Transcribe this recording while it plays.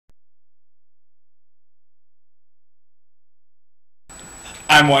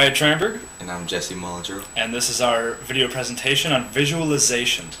I'm Wyatt Tramberg, And I'm Jesse Mullinger. and this is our video presentation on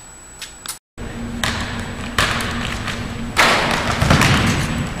visualization.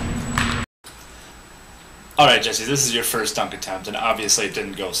 Alright, Jesse, this is your first dunk attempt, and obviously it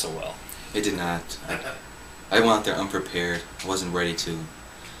didn't go so well. It did not. I went out there unprepared. I wasn't ready to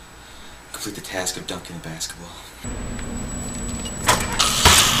complete the task of dunking a basketball.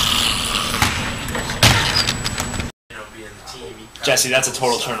 Jesse, that's a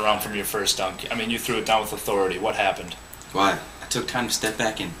total turnaround from your first dunk. I mean, you threw it down with authority. What happened? Why? I took time to step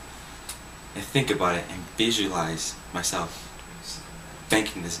back and think about it and visualize myself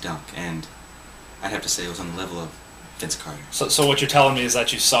banking this dunk, and I'd have to say it was on the level of Vince Carter. So what you're telling me is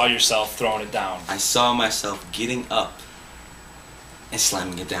that you saw yourself throwing it down. I saw myself getting up and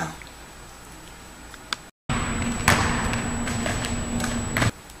slamming it down.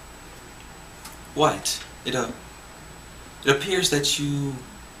 What? It appears that you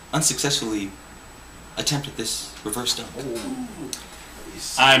unsuccessfully attempted this reverse dunk.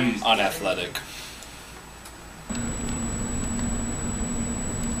 I'm unathletic.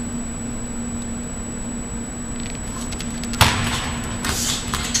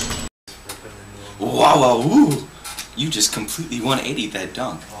 Wow, woo! You just completely 180'd that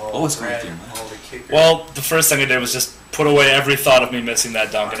dunk. What was going through your mind? Well, the first thing I did was just put away every thought of me missing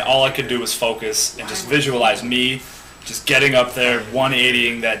that dunk, and all I could do was focus and just visualize me just getting up there,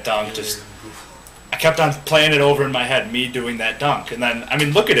 180ing that dunk. I kept on playing it over in my head, me doing that dunk. And then, I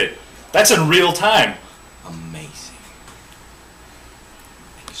mean, look at it. That's in real time. Amazing.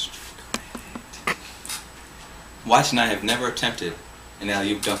 Wyatt and I have never attempted an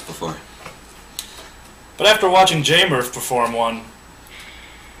alley-oop dunk before. But after watching J-Murph perform one,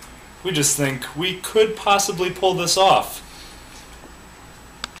 we just think we could possibly pull this off.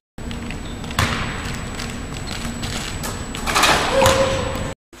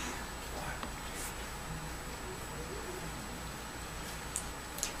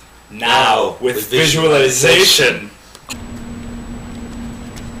 Now, with visualization.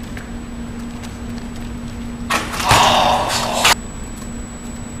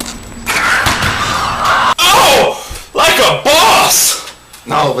 Oh! Like a boss!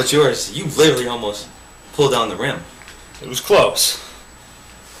 No, but yours, you literally almost pulled down the rim. It was close.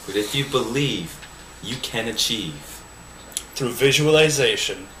 But if you believe, you can achieve. Through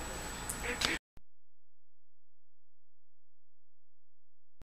visualization.